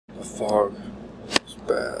The fog is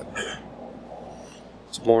bad.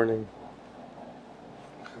 It's morning.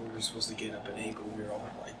 We were supposed to get up at 8, but we were all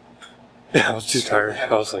like... Yeah, I was too tired.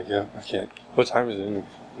 I was like, yeah, I can't. What time is it?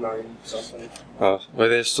 9 something. Oh, wait,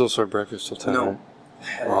 they still start breakfast till 10, No. right?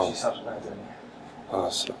 Oh. She stopped at 9:30. Oh,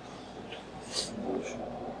 so.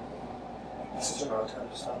 It's such a long time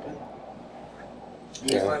to stop it.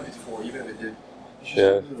 Yeah. It's 9:54, even if it did.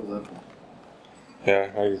 Yeah.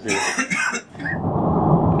 Yeah, I agree.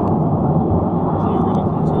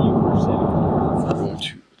 We're going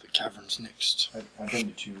to the caverns next. I've been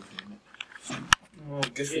to 2. Well,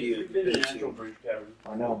 good for you. You've been to Natural Bridge Caverns.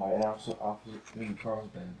 I know, my opposite me and Carl's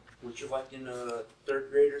been. Which you like in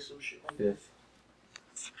 3rd grade or some shit like that? 5th.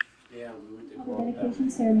 Yeah, we went to The dedication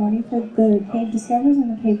ceremony for the cave discoverers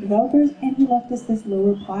and the cave developers, and he left us this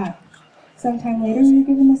lower plaque. Sometime later, we were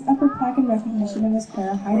given this upper plaque in recognition of his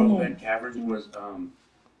Clara hiding Bridge in. Caverns was,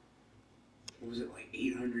 what was it, like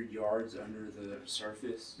 800 yards under the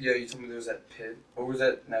surface? Yeah, you told me there was that pit. Or was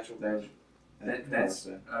that Natural Bridge? That's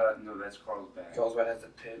no, that's Carlsbad. Carlsbad has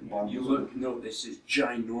that pit. You look, no, this is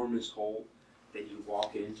ginormous hole that you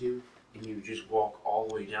walk into, and you just walk all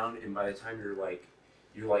the way down, and by the time you're like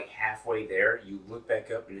halfway there, you look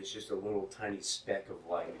back up, and it's just a little tiny speck of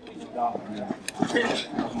light.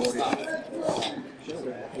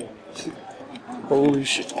 Holy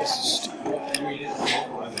shit, this is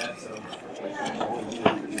stupid.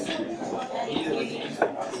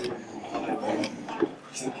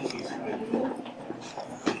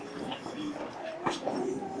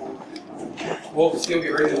 We'll still get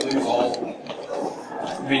ready to lose all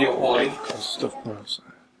video quality. Stuff going outside.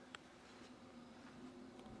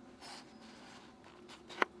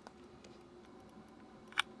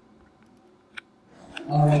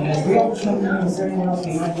 Alright guys, we all jumped in. Is there anyone else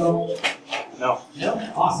behind though? No. No?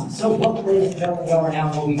 Awesome. So welcome ladies and gentlemen, y'all are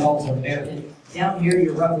now in what we call the American. Down here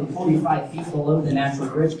you're roughly 45 feet below the Natural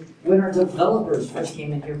Bridge. When our developers first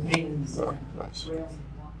came in here, putting in these Nice. rails.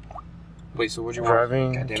 Wait, so what'd you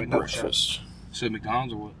Driving God damn to it, no, breakfast. So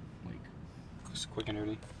McDonald's or what? Like, just quick and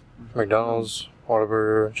early? McDonald's,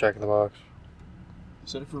 Whataburger, Jack in the Box.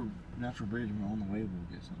 Set it for Natural Bridge and on the way we'll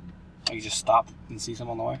get something. Oh, you just stop and see some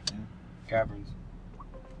on the way? Yeah. Caverns.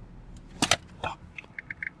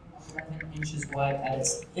 11 inches wide at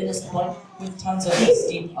its thinnest point, with tons of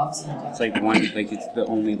steep ups and downs. It's like it's the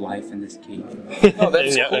only life in this cave. Oh,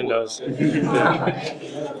 that's Yeah, cool. it does.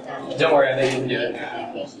 Don't worry, I think you can do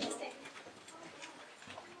it.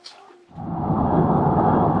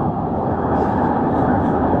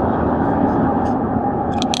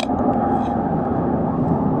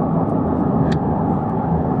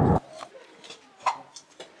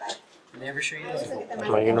 Never sure you guys.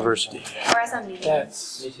 My university.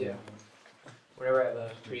 That's. Me too. Whenever I have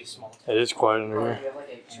a pretty small. It is quiet under We here. have like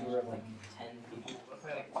a tour of like 10 people.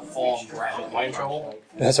 A full graphic. Am I in trouble?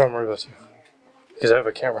 That's what I'm worried about too. Because I have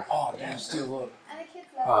a camera. Oh, damn, still look.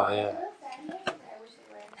 Oh, yeah.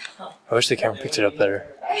 I wish the camera picked it up better.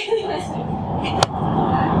 Exactly.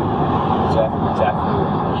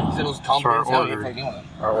 He said it was So our complicated.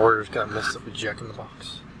 our orders got messed up with Jack in the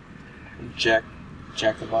Box. Jack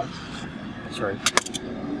the Box. That's right.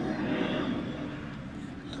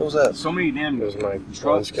 What was that? So many damn It was my trucks.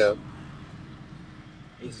 lens cap.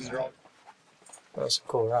 AC's rock. That was some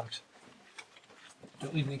cool rocks.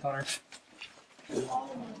 Don't leave me, Connor. Oh,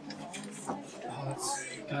 that's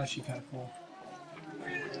actually kind of cool.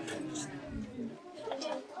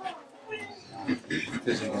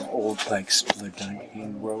 There's like an old like split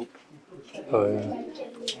hanging rope. Oh, yeah.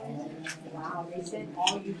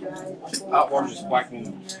 Water just whacking.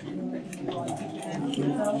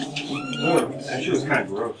 That shit was kind of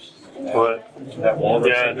gross. What? That wall.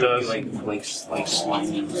 Yeah, it does. Like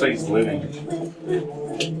slimy. It's like it's living.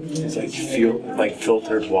 It's like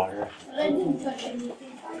filtered water.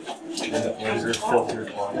 Filtered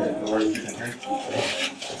water.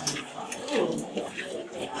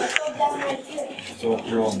 So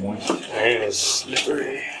they're all moist. It is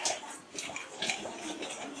slippery.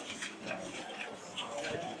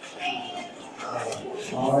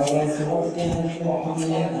 Alright guys, so once again, thank you for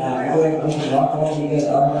coming in. Go ahead and put the rock on. You guys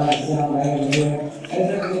are not sitting on right over here. I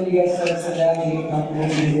just recommend you guys sit down and get comfortable.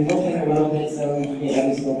 It will take a little bit so you can get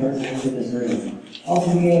every single person into this room. Also,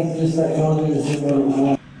 you guys can just start going through the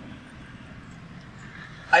simple.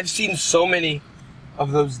 I've seen so many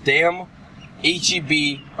of those damn HEB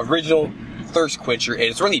original thirst quencher, and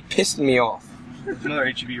it's really pissing me off. There's another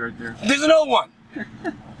HEB right there. There's another one!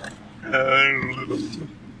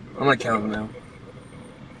 I'm gonna count them now.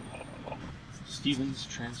 Stevens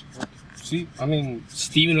Transport. See, I mean,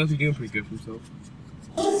 Steven must be doing pretty good for himself.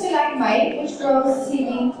 Stalagmite, which grows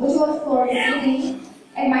Florida seeding,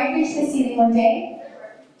 and might reach the ceiling one day.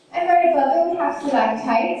 And right above it we have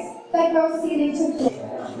stalactites that grow ceiling to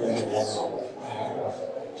floor.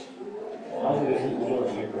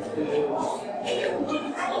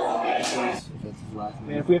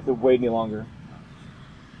 Man, if we have to wait any longer.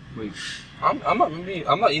 Wait. I'm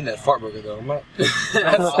not eating that fart burger though. I'm not.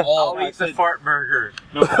 That's all. I'll eat the fart burger.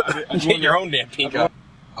 No, Get your own damn pink eye.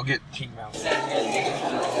 I'll get pink mouth.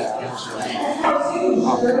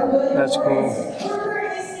 That's cool.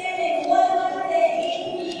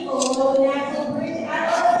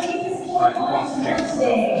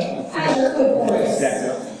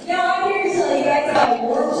 Now I'm here to tell you guys about a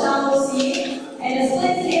warm shallow sea and a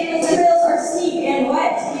split skin materials are steep and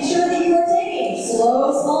wet. Be sure that you are taking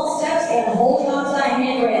slow, small steps and holding onto that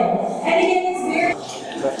handrail. And again, it's very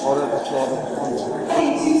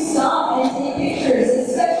to stop and take pictures,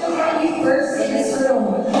 especially when you first in this room.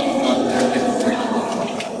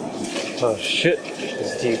 Oh shit,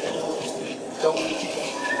 it's deep.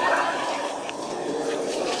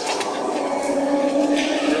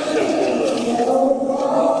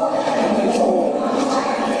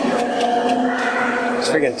 It's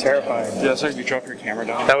freaking terrifying. Yeah, it's like you drop your camera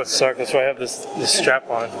down. That would suck. That's why I have this strap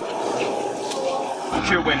on.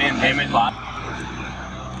 Sure went in, payment lot.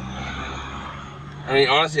 I mean,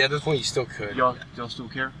 honestly, at this point, you still could. Y'all still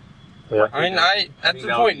care? Yeah. I mean, at this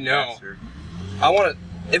point, no. I want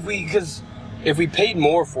to, if we paid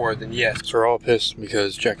more for it, then yes. So we're all pissed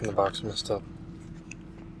because Jack in the Box messed up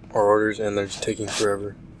our orders and they're just taking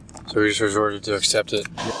forever. So we just resorted to accept it.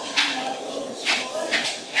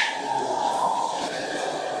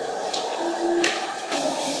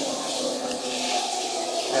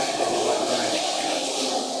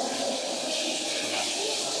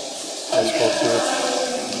 That's cool too.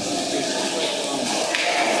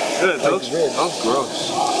 That looks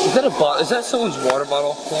gross. Is that a bottle? Is that someone's water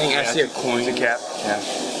bottle thing? I see a coin. It's a cap. Yeah.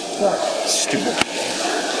 Stupid.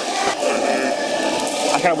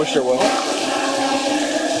 I kind of wish there was.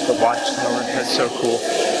 The watchtower. That's so cool.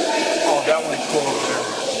 Oh, that one's cool over there.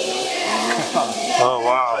 Oh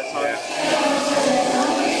wow.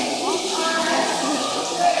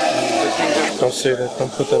 Don't say that.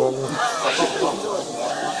 Don't put that on me.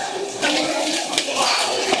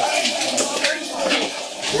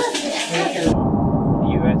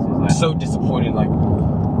 So disappointed, like,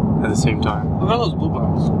 At the same time. look at all those blue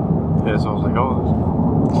bottles. Yeah, so I was like, oh.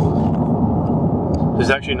 It's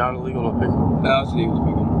actually not illegal to pick them. No, it's illegal to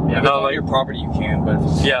pick them. Yeah, if it's on your property, you can, but if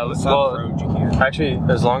it's Yeah, on the well, road, you can't. actually,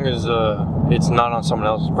 as long as it's not on someone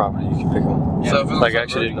else's property, you can pick them. So if it's like, on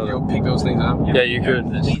actually, the road, you can go pick those things up. Yeah, you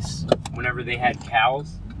could. At least whenever they had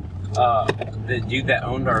cows, the dude that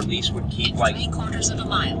owned our lease would keep like 3/4 of a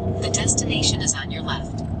mile. The destination is on your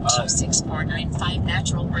left. 26495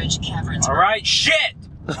 Natural Bridge Caverns. all right, shit.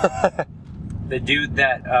 The dude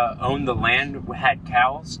that owned the land had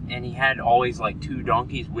cows, and he had always like 2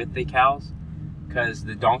 donkeys with the cows, because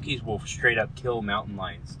the donkeys will straight up kill mountain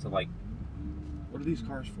lions to like. What are these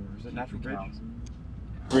cars for? Is it Natural Bridge?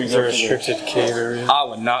 It's a restricted cave area. I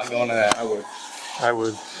would not go into that. I would.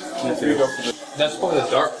 That's probably the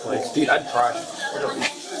dark place. Dude, I'd try.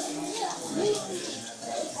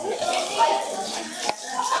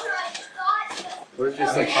 What if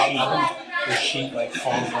it's like the sheet like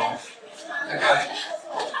falls off?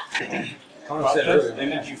 They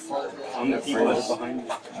made you fall on the people that are behind you.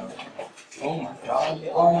 Oh my god.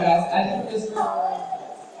 Alright guys, I think this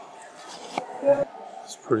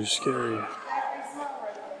It's pretty scary.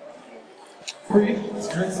 Breathe,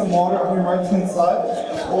 drink some water on your right hand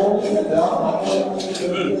side, or sit down.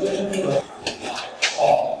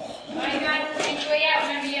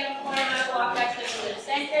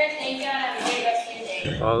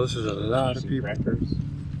 Oh, this is a lot of people.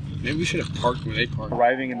 Maybe we should have parked where they parked.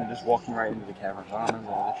 Arriving and then just walking right into the caverns. I don't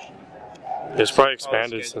remember all this shit. It's probably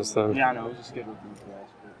expanded since then. Yeah, I know. It was just scheduled for you guys,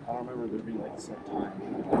 but I don't remember there being like a set time.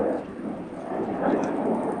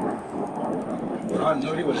 I have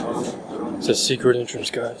no idea what it was. It's a secret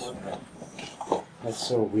entrance, guys. That's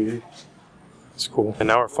so weird. It's cool. And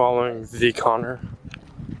now we're following the Connor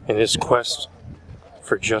in his quest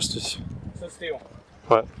for justice. So Steele,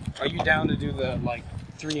 What? are you down to do the like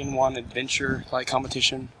 3-in-1 adventure like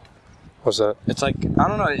competition? What's that? It's like, I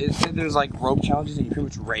don't know, there's like rope challenges and you pretty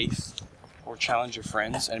much race or challenge your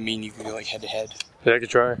friends. I mean, you can go like head to head. Yeah, I could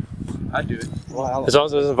try. I'd do it. Well, As long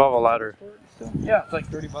as it doesn't involve a ladder. Yeah, it's like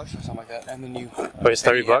 $30 or something like that. And then you. Wait, it's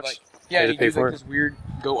 $30? Like, yeah, You you pay do for like it? this weird,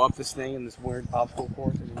 go up this thing and this weird obstacle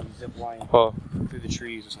course and then you zip line Well, through the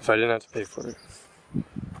trees or something. if I didn't have to pay for it.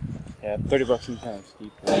 yeah, $30 in time,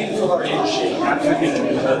 Steve.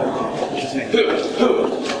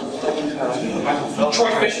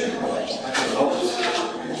 Troy Fisher?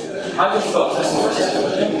 just felt this one.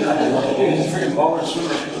 It's freaking baller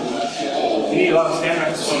swimmer. You need a lot of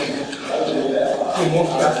stamina to swim. More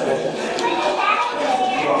basketball.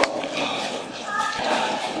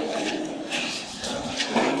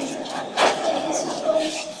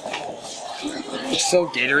 It's so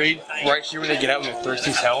Gatorade right here when they get out when they're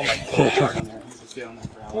thirsty as hell. I'm like,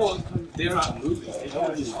 well, they're not moving.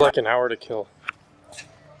 It's like an hour to kill.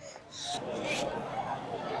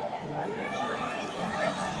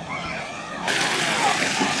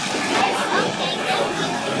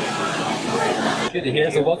 Good to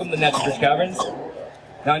hear. So welcome to Natural Bridge Caverns.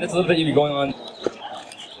 Now just a little bit you'll be going on.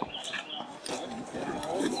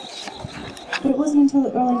 But it wasn't until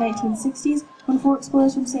the early 1960s when 4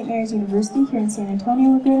 explorers from St. Mary's University here in San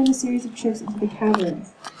Antonio were going on a series of trips into the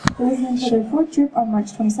caverns. It wasn't until their 4th trip on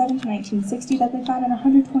March 27, 1960 that they found an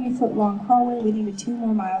 120-foot long crawlway leading to 2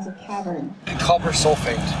 more miles of cavern. Copper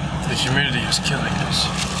sulfate. The humidity is killing us.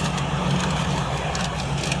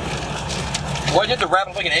 Why'd you have to wrap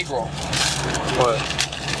it like an egg roll? What?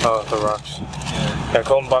 Oh, the rocks. Yeah, I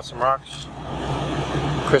called and bought some rocks.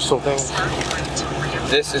 Crystal things.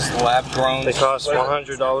 This is lab grown. They cost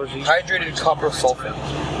 $100 each. Hydrated copper sulfate.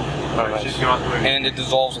 Oh, nice. And it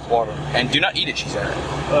dissolves with water. And do not eat it, she said.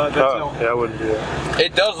 Oh, yeah, I wouldn't do that.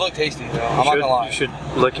 It does look tasty, though. I'm not gonna lie. You should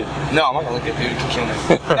lick it. No, I'm not gonna lick it, dude. It can kill me.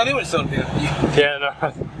 No, they would still do it. Yeah, no.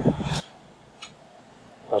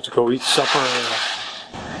 About to go eat supper.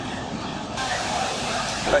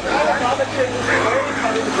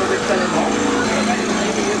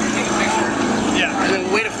 Yeah, and then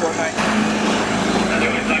wait a fortnight.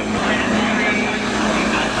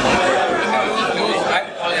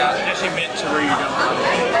 I actually meant to where you're going.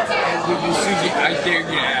 I dare you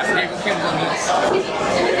to ask. Hey, what comes on this?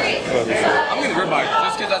 I'm gonna ribeye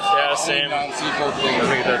just because that's same. seafood thing. I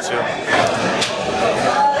think that's it.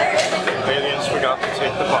 Aliens forgot to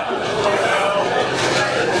take the bottle.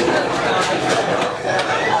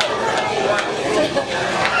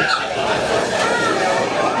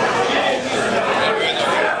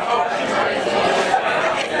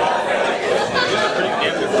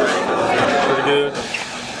 Pretty good.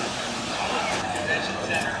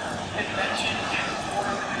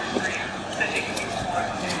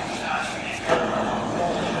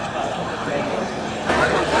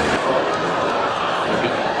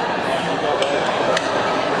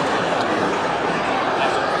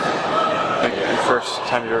 First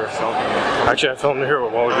time you ever filmed? Actually, I filmed here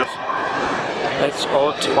with Walrus. That's all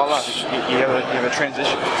it takes. Voila, you have a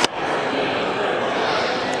transition.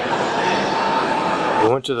 We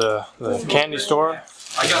went to the candy store.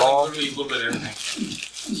 I got literally a little bit of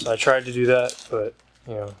everything. So I tried to do that, but,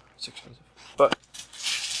 you know, it's expensive. But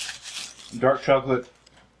Dark chocolate,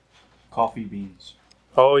 coffee beans.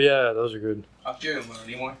 oh yeah, those are good. I'll do it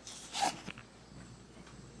anymore.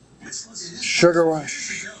 Sugar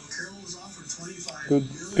Rush.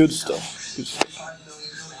 Good stuff. Good stuff.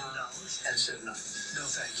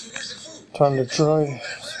 Time to try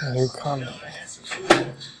some new content.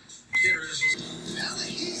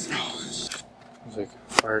 It's like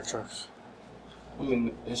fire trucks. I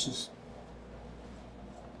mean, it's just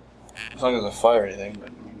as long as there's a fire or anything, but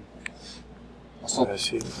I mean, I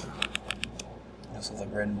see. That's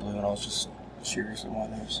like red and blue, and I was just curious why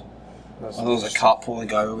there's. I thought there was a cop pulling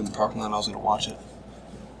a guy over in the parking lot, and I was gonna watch it.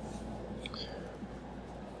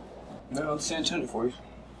 No, it's San Antonio for you.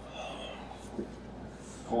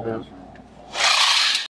 Yeah.